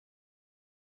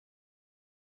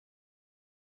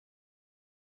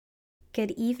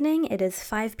Good evening. It is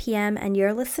 5 p.m. and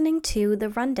you're listening to The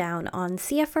Rundown on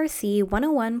CFRC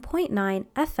 101.9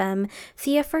 FM,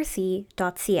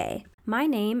 CFRC.ca. My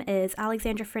name is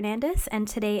Alexandra Fernandez, and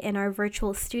today in our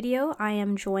virtual studio, I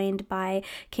am joined by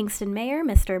Kingston Mayor,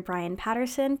 Mr. Bryan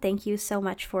Paterson. Thank you so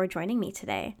much for joining me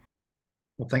today.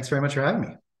 Well, thanks very much for having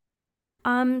me.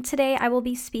 Today I will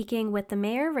be speaking with the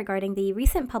Mayor regarding the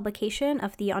recent publication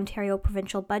of the Ontario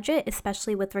provincial budget,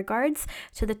 especially with regards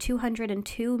to the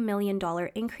 $202 million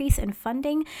increase in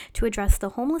funding to address the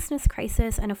homelessness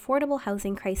crisis and affordable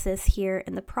housing crisis here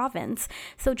in the province.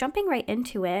 So jumping right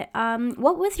into it,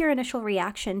 what was your initial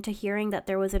reaction to hearing that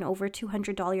there was an over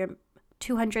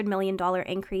 $200 million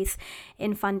increase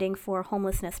in funding for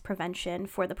homelessness prevention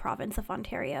for the province of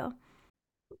Ontario?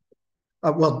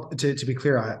 Well, to be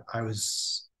clear, I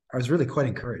was really quite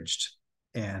encouraged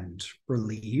and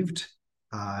relieved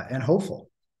and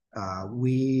hopeful.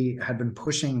 We had been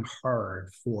pushing hard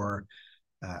for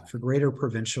greater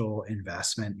provincial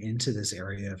investment into this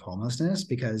area of homelessness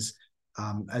because,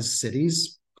 as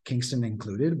cities, Kingston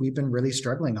included, we've been really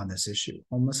struggling on this issue.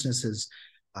 Homelessness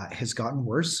has gotten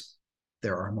worse.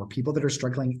 There are more people that are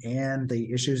struggling, and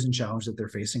the issues and challenges that they're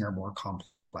facing are more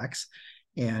complex.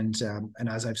 And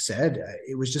as I've said,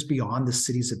 it was just beyond the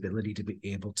city's ability to be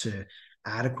able to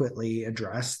adequately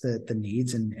address the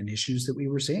needs and issues that we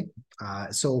were seeing.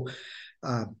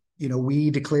 We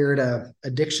declared a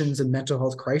addictions and mental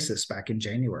health crisis back in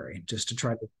January, just to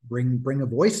try to bring a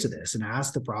voice to this and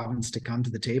ask the province to come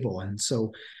to the table. And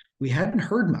so we hadn't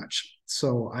heard much.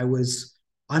 So I was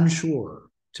unsure,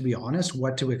 to be honest,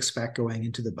 what to expect going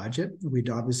into the budget. We'd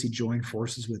obviously joined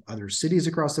forces with other cities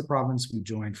across the province. We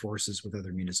joined forces with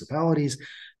other municipalities.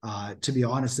 To be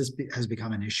honest, this has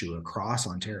become an issue across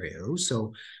Ontario.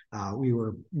 So we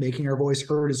were making our voice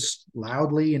heard as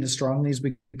loudly and as strongly as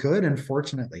we could. And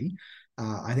fortunately,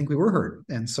 I think we were heard.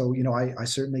 And so, I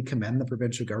certainly commend the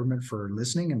provincial government for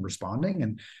listening and responding.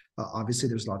 And obviously,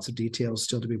 there's lots of details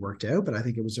still to be worked out, but I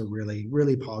think it was a really,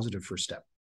 really positive first step.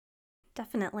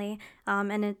 Definitely.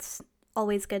 And it's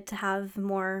always good to have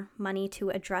more money to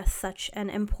address such an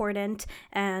important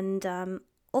and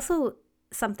also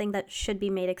something that should be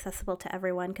made accessible to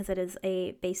everyone because it is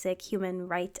a basic human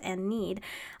right and need.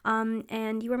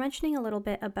 And you were mentioning a little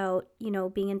bit about,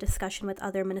 being in discussion with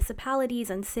other municipalities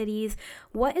and cities.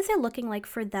 What is it looking like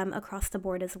for them across the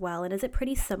board as well? And is it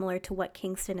pretty similar to what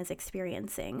Kingston is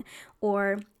experiencing?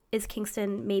 Or is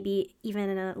Kingston maybe even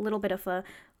in a little bit of a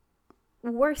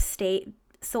worse state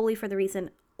solely for the reason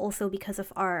also because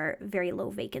of our very low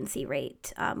vacancy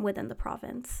rate within the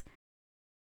province?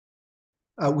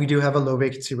 We do have a low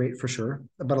vacancy rate for sure,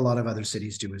 but a lot of other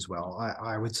cities do as well.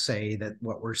 I would say that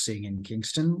what we're seeing in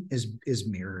Kingston is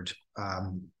mirrored.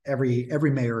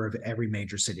 Every mayor of every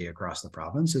major city across the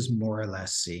province is more or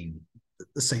less seeing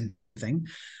the same thing.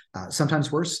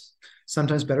 Sometimes worse,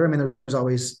 sometimes better. I mean,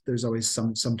 there's always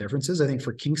some differences. I think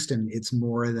for Kingston, it's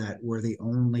more that we're the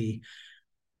only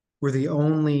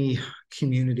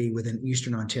community within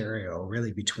Eastern Ontario,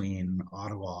 really between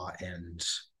Ottawa and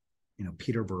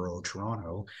Peterborough,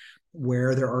 Toronto,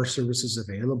 where there are services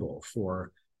available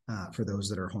for those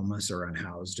that are homeless or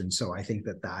unhoused. And so I think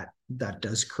that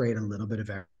does create a little bit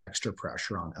of extra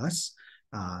pressure on us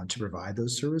to provide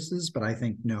those services. But I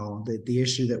think no, the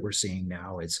issue that we're seeing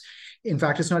now is, in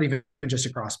fact, it's not even just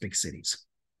across big cities.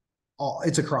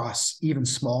 It's across even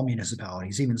small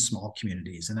municipalities, even small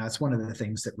communities. And that's one of the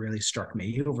things that really struck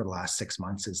me over the last 6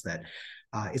 months is that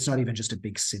it's not even just a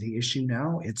big city issue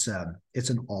now. It's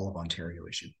an all of Ontario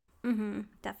issue.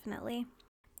 Definitely.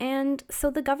 And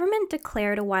so the government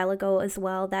declared a while ago as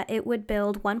well that it would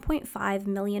build 1.5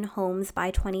 million homes by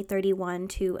 2031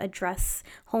 to address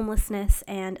homelessness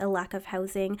and a lack of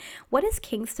housing. What is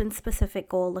Kingston's specific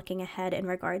goal looking ahead in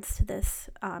regards to this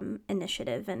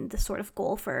initiative and the sort of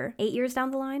goal for 8 years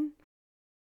down the line?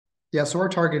 Yeah, so our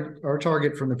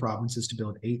target from the province is to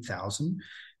build 8,000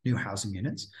 new housing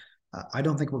units. I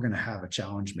don't think we're going to have a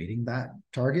challenge meeting that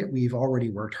target. We've already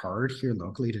worked hard here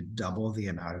locally to double the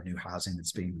amount of new housing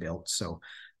that's being built. So,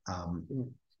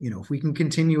 if we can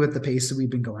continue at the pace that we've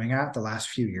been going at the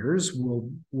last few years,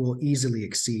 we'll easily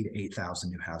exceed 8,000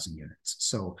 new housing units.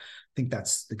 So I think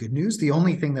that's the good news. The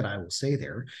only thing that I will say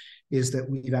there is that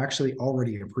we've actually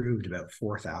already approved about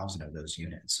 4,000 of those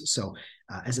units. So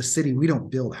as a city, we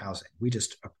don't build housing. We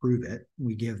just approve it.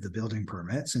 We give the building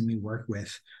permits and we work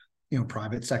with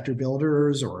private sector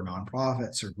builders or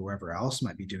nonprofits or whoever else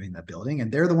might be doing the building.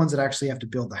 And they're the ones that actually have to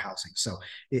build the housing. So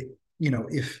if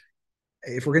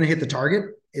we're going to hit the target,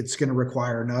 it's going to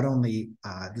require not only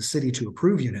the city to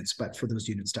approve units, but for those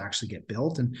units to actually get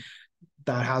built. And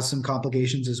that has some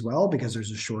complications as well, because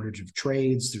there's a shortage of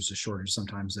trades, there's a shortage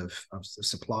sometimes of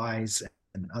supplies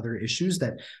and other issues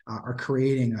that are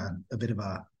creating a bit of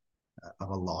a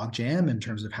log jam in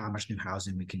terms of how much new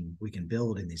housing we can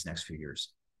build in these next few years.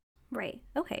 Right.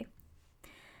 Okay.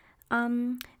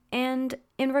 Um, and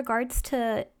in regards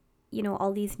to,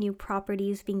 all these new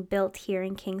properties being built here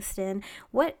in Kingston,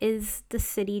 what is the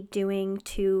city doing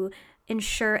to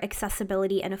ensure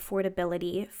accessibility and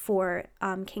affordability for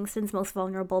Kingston's most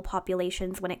vulnerable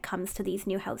populations when it comes to these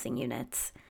new housing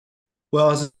units?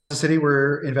 Well, as a city,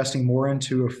 we're investing more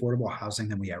into affordable housing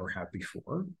than we ever have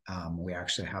before. We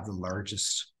actually have the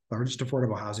largest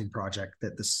affordable housing project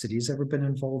that the city's ever been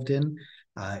involved in.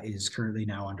 Is currently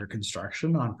now under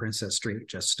construction on Princess Street,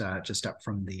 just up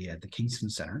from the Kingston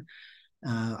Center.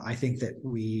 I think that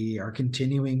we are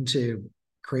continuing to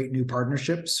create new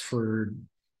partnerships for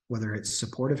whether it's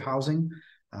supportive housing.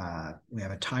 We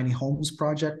have a tiny homes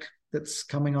project that's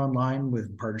coming online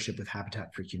with partnership with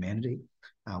Habitat for Humanity.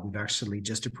 We've actually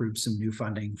just approved some new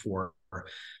funding for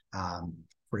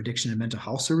addiction and mental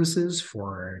health services,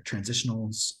 for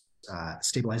transitional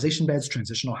stabilization beds,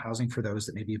 transitional housing for those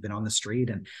that maybe have been on the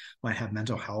street and might have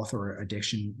mental health or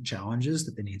addiction challenges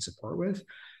that they need support with.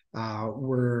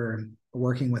 We're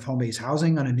working with home-based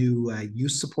housing on a new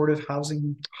youth supportive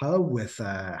housing hub with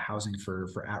housing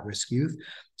for at-risk youth.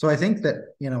 So I think that,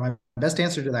 my best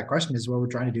answer to that question is what we're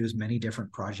trying to do as many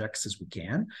different projects as we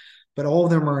can, but all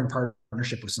of them are in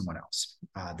partnership with someone else.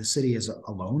 The city is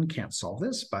alone can't solve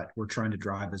this, but we're trying to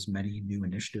drive as many new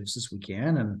initiatives as we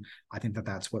can. And I think that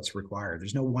that's what's required.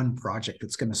 There's no one project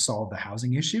that's going to solve the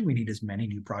housing issue. We need as many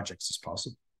new projects as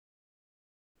possible.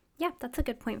 Yeah, that's a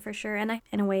good point for sure. And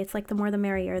in a way, it's like the more the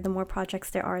merrier. The more projects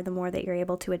there are, the more that you're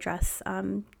able to address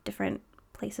different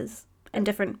places and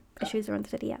different issues around the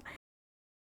city. Yeah.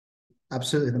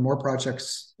 Absolutely. The more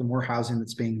projects, the more housing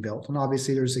that's being built. And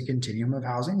obviously there's a continuum of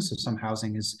housing. So some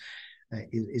housing is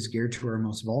geared to our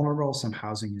most vulnerable. Some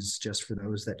housing is just for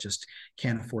those that just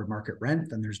can't afford market rent.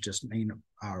 Then there's just main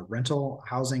rental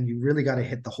housing. You really got to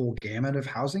hit the whole gamut of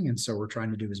housing. And so we're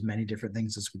trying to do as many different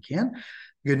things as we can.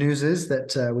 Good news is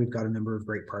that we've got a number of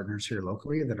great partners here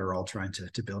locally that are all trying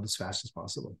to build as fast as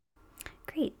possible.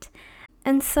 Great.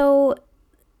 And so,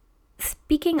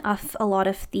 speaking of a lot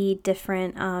of the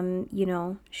different,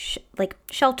 like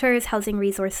shelters, housing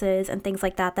resources, and things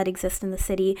like that exist in the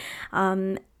city,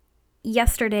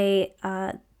 yesterday,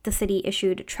 the city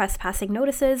issued trespassing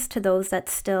notices to those that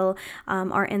still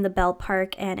are in the Belle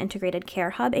Park and Integrated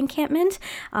Care Hub encampment.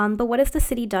 But what has the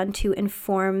city done to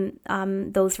inform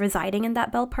those residing in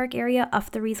that Belle Park area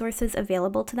of the resources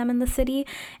available to them in the city?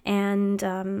 And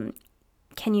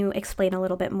can you explain a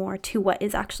little bit more to what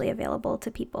is actually available to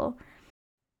people?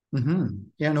 Mm-hmm.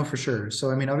 Yeah, no, for sure.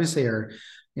 So, I mean, obviously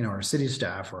our city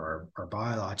staff or our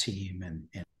bylaw team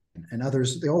and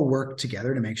others, they all work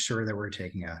together to make sure that we're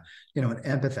taking an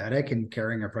empathetic and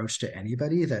caring approach to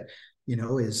anybody that,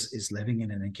 is living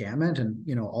in an encampment. And,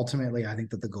 ultimately, I think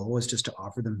that the goal is just to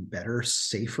offer them better,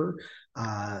 safer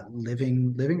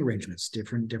living arrangements,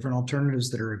 different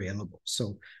alternatives that are available.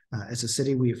 So as a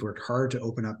city, we've worked hard to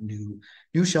open up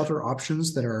new shelter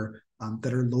options that are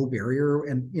low barrier,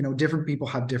 and different people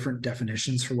have different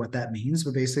definitions for what that means,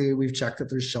 but basically we've checked that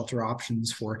there's shelter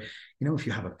options for if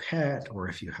you have a pet, or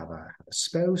if you have a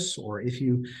spouse, or if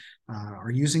you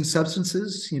are using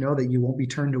substances, that you won't be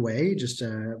turned away just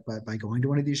by going to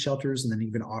one of these shelters, and then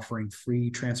even offering free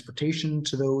transportation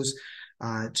to those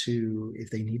to, if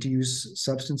they need to use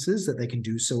substances, that they can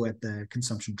do so at the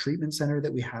consumption treatment center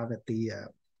that we have at the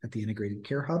Integrated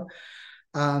Care Hub.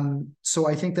 So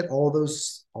I think that all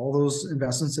those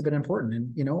investments have been important.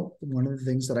 And one of the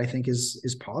things that I think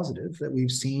is positive that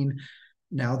we've seen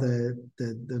now, the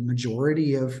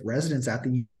majority of residents at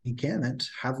the encampment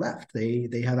have left.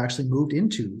 They have actually moved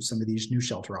into some of these new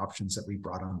shelter options that we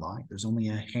brought online. There's only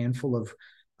a handful of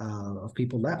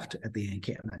people left at the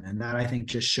encampment, and that I think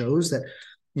just shows that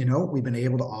we've been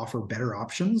able to offer better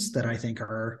options that I think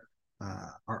are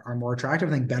more attractive.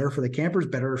 I think better for the campers,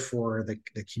 better for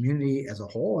the community as a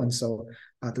whole. And so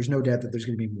there's no doubt that there's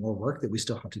going to be more work that we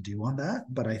still have to do on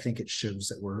that, but I think it shows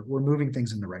that we're moving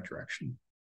things in the right direction.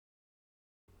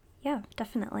 Yeah,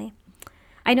 definitely.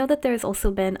 I know that there's also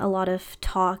been a lot of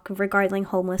talk regarding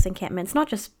homeless encampments, not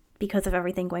just because of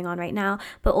everything going on right now,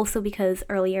 but also because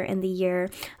earlier in the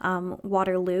year,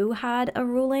 Waterloo had a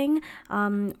ruling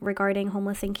regarding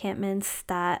homeless encampments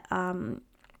that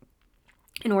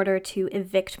In order to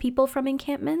evict people from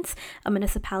encampments, a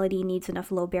municipality needs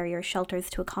enough low barrier shelters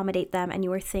to accommodate them. And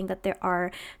you were saying that there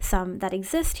are some that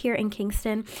exist here in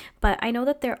Kingston, but I know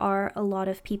that there are a lot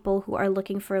of people who are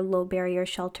looking for low barrier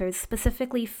shelters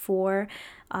specifically for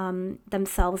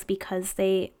themselves because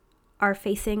they are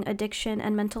facing addiction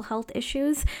and mental health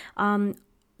issues.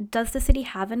 Does the city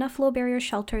have enough low barrier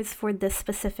shelters for this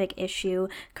specific issue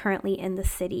currently in the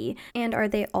city? And are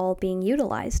they all being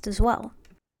utilized as well?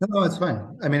 No, it's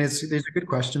fine. I mean, these are good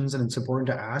questions, and it's important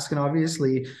to ask. And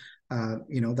obviously,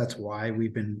 that's why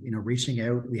we've been, reaching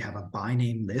out. We have a by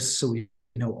name list, so we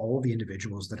know all the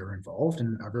individuals that are involved,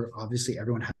 and obviously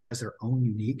everyone has their own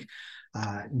unique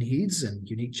needs and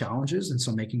unique challenges, and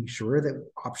so making sure that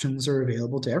options are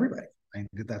available to everybody. I think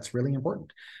that that's really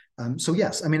important. So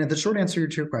yes, I mean, the short answer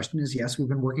to your question is yes. We've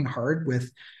been working hard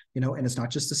with, and it's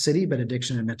not just the city, but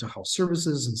addiction and mental health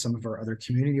services and some of our other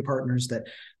community partners that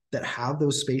have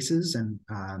those spaces and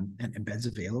beds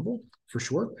available for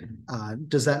sure.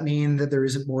 Does that mean that there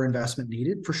isn't more investment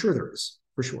needed? For sure there is,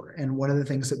 for sure. And one of the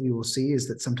things that we will see is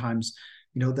that sometimes,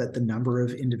 that the number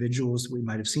of individuals we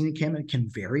might have seen in encampment can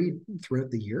vary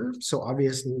throughout the year. So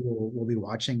obviously we'll be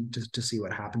watching to see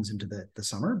what happens into the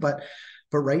summer. But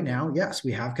right now, yes,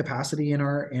 we have capacity in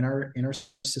our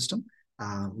system.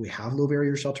 We have low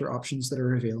barrier shelter options that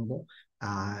are available.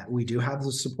 We do have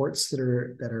those supports that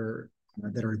are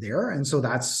there, and so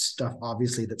that's stuff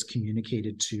obviously that's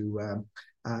communicated to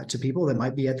people that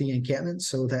might be at the encampment,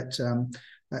 so that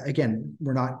again,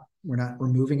 we're not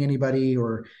removing anybody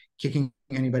or kicking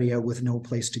anybody out with no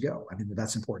place to go. I mean,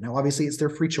 that's important. Now, obviously, it's their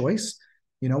free choice.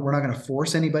 We're not going to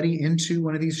force anybody into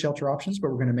one of these shelter options,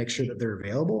 but we're going to make sure that they're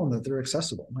available and that they're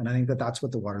accessible. And I think that that's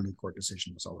what the Waterloo Court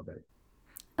decision was all about.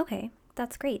 Okay,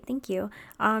 that's great. Thank you.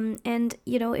 And,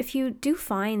 if you do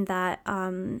find that,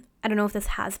 I don't know if this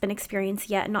has been experienced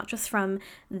yet, not just from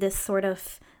this sort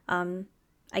of,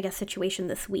 situation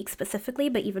this week specifically,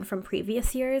 but even from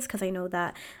previous years, because I know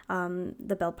that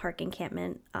the Belle Park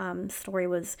encampment story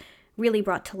was really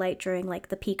brought to light during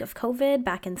the peak of COVID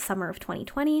back in summer of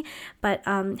 2020. But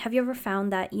have you ever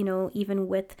found that, even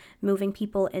with moving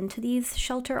people into these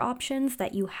shelter options,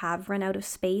 that you have run out of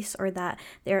space, or that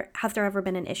has there ever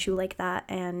been an issue like that?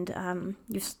 And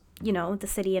the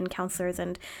city and councillors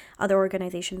and other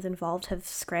organizations involved have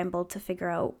scrambled to figure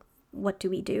out what do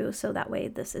we do so that way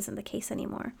this isn't the case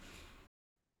anymore.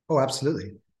 Oh,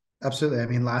 absolutely. Absolutely. I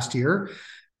mean, last year,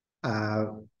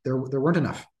 there weren't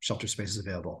enough shelter spaces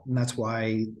available. And that's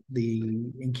why the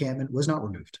encampment was not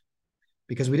removed,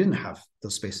 because we didn't have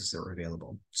those spaces that were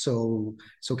available. So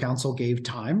council gave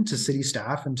time to city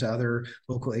staff and to other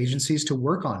local agencies to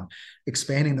work on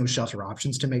expanding those shelter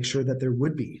options to make sure that there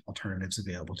would be alternatives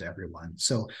available to everyone.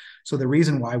 So the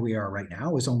reason why we are right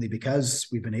now is only because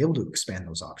we've been able to expand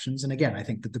those options. And again, I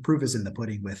think that the proof is in the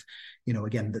pudding with,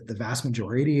 again, the vast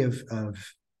majority of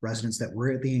residents that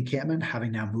were at the encampment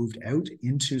having now moved out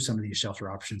into some of these shelter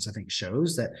options, I think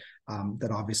shows that that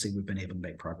obviously we've been able to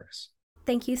make progress.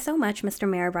 Thank you so much, Mr.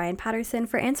 Mayor Bryan Paterson,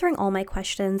 for answering all my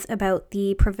questions about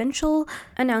the provincial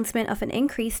announcement of an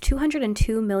increased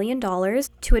 $202 million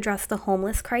to address the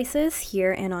homeless crisis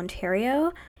here in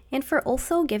Ontario, and for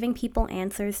also giving people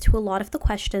answers to a lot of the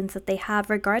questions that they have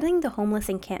regarding the homeless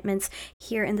encampments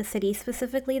here in the city,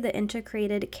 specifically the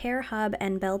Integrated Care Hub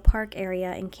and Belle Park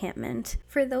area encampment.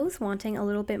 For those wanting a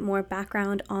little bit more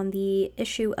background on the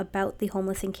issue about the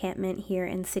homeless encampment here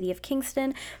in the city of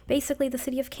Kingston, basically the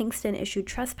city of Kingston issued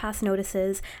trespass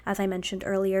notices, as I mentioned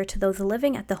earlier, to those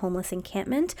living at the homeless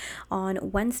encampment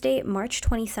on Wednesday, March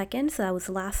 22nd, so that was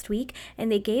last week, and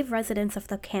they gave residents of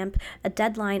the camp a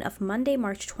deadline of Monday,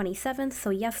 March 27th,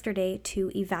 so yesterday,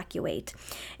 to evacuate.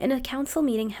 In a council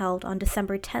meeting held on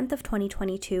December 10th of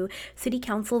 2022, City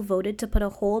Council voted to put a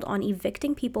hold on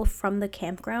evicting people from the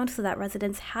campground so that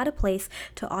residents had a place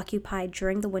to occupy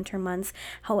during the winter months.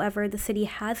 However, the city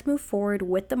has moved forward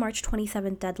with the March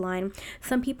 27th deadline.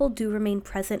 Some people do remain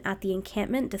present at the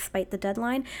encampment despite the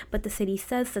deadline, but the city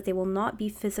says that they will not be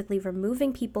physically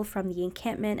removing people from the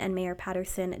encampment, and Mayor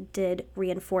Paterson did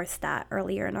reinforce that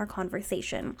earlier in our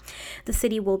conversation. The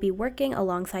city will be working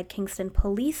alongside Kingston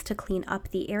Police to clean up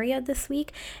the area this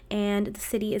week, and the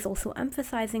city is also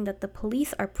emphasizing that the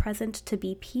police are present to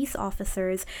be peace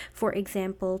officers, for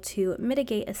example, to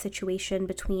mitigate a situation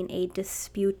between a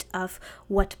dispute of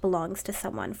what belongs to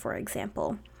someone, for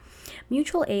example.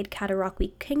 Mutual Aid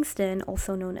Cataraqui Kingston,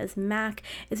 also known as MAC,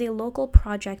 is a local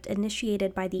project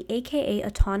initiated by the AKA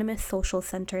Autonomous Social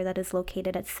Center that is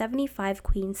located at 75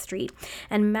 Queen Street,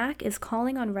 and MAC is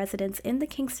calling on residents in the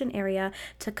Kingston area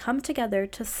to come together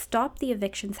to stop the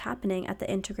evictions happening at the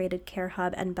Integrated Care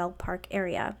Hub and Belle Park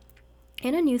area.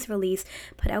 In a news release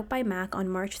put out by MAC on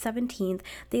March 17th,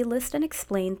 they list and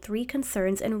explain 3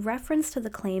 concerns in reference to the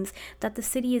claims that the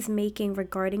city is making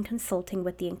regarding consulting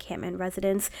with the encampment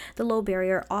residents, the low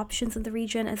barrier options in the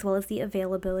region, as well as the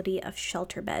availability of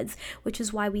shelter beds, which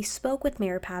is why we spoke with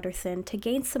Mayor Paterson to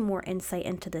gain some more insight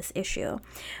into this issue.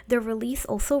 The release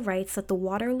also writes that the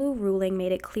Waterloo ruling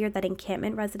made it clear that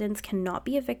encampment residents cannot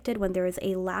be evicted when there is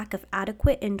a lack of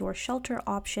adequate indoor shelter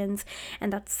options,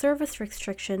 and that service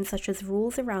restrictions such as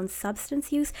rules around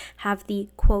substance use have the,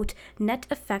 quote, net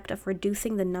effect of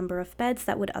reducing the number of beds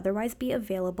that would otherwise be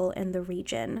available in the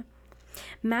region.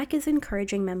 MAC is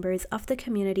encouraging members of the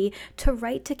community to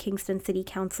write to Kingston City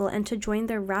Council and to join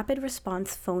their rapid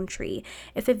response phone tree.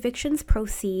 If evictions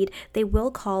proceed, they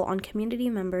will call on community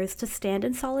members to stand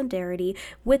in solidarity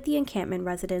with the encampment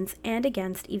residents and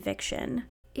against eviction.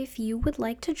 If you would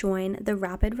like to join the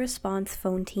Rapid Response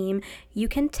phone team, you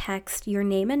can text your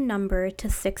name and number to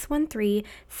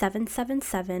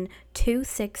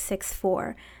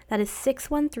 613-777-2664. That is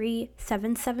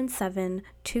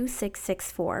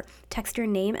 613-777-2664. Text your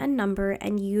name and number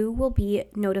and you will be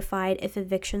notified if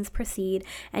evictions proceed,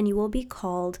 and you will be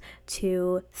called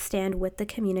to stand with the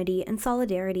community in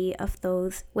solidarity of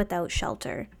those without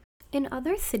shelter. In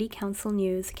other City Council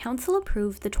news, Council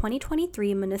approved the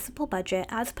 2023 municipal budget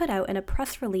as put out in a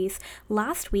press release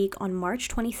last week on March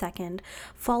 22nd.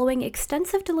 Following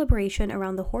extensive deliberation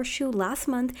around the horseshoe last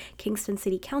month, Kingston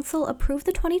City Council approved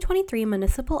the 2023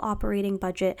 municipal operating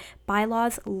budget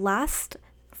bylaws last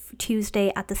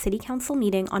Tuesday at the City Council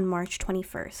meeting on March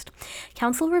 21st.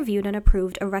 Council reviewed and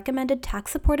approved a recommended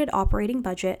tax-supported operating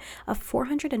budget of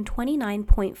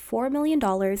 $429.4 million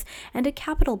and a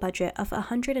capital budget of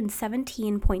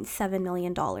 $117.7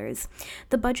 million.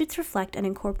 The budgets reflect and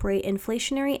incorporate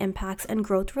inflationary impacts and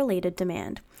growth-related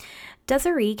demand.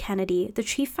 Desiree Kennedy, the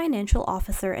Chief Financial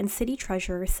Officer and City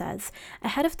Treasurer, says,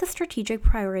 ahead of the strategic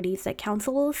priorities that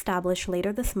Council will establish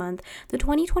later this month, the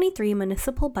 2023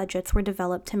 municipal budgets were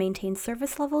developed to maintain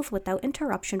service levels without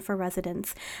interruption for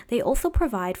residents. They also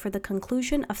provide for the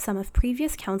conclusion of some of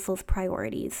previous Council's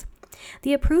priorities.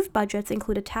 The approved budgets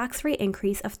include a tax rate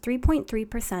increase of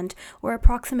 3.3%, or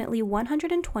approximately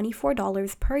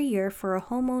 $124 per year for a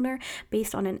homeowner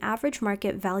based on an average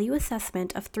market value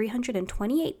assessment of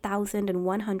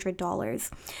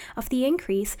 $328,100. Of the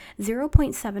increase,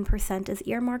 0.7% is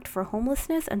earmarked for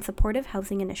homelessness and supportive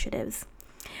housing initiatives.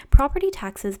 Property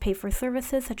taxes pay for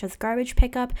services such as garbage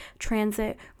pickup,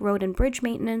 transit, road and bridge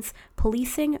maintenance,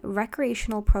 policing,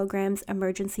 recreational programs,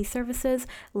 emergency services,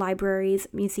 libraries,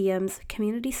 museums,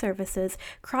 community services,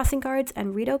 crossing guards,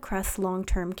 and Rideau Crest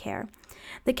long-term care.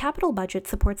 The capital budget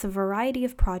supports a variety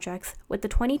of projects, with the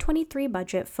 2023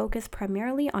 budget focused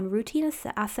primarily on routine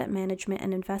asset management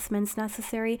and investments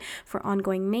necessary for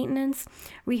ongoing maintenance,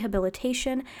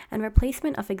 rehabilitation, and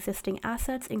replacement of existing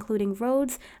assets, including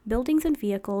roads, buildings, and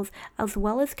vehicles, as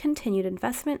well as continued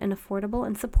investment in affordable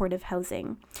and supportive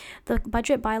housing. The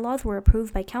budget bylaws were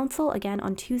approved by Council again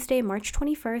on Tuesday, March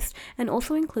 21st, and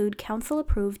also include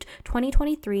Council-approved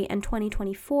 2023 and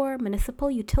 2024 municipal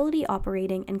utility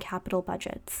operating and capital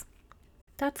budgets.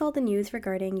 That's all the news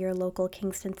regarding your local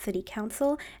Kingston City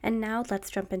Council, and now let's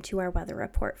jump into our weather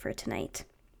report for tonight.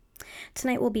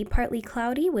 Tonight will be partly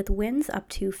cloudy with winds up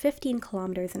to 15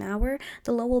 kilometers an hour.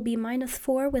 The low will be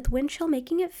 -4 with wind chill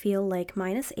making it feel like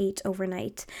 -8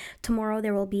 overnight. Tomorrow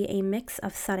there will be a mix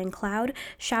of sun and cloud.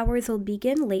 Showers will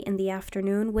begin late in the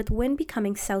afternoon with wind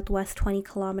becoming southwest 20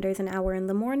 kilometers an hour in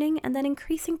the morning and then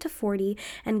increasing to 40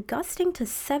 and gusting to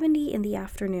 70 in the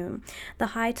afternoon.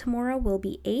 The high tomorrow will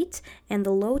be 8 and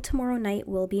the low tomorrow night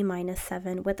will be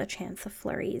 -7 with a chance of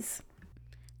flurries.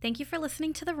 Thank you for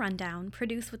listening to The Rundown,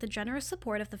 produced with the generous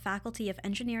support of the Faculty of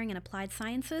Engineering and Applied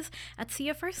Sciences at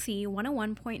CFRC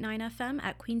 101.9 FM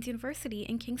at Queen's University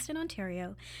in Kingston,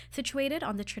 Ontario, situated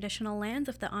on the traditional lands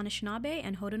of the Anishinaabe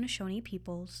and Haudenosaunee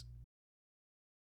peoples.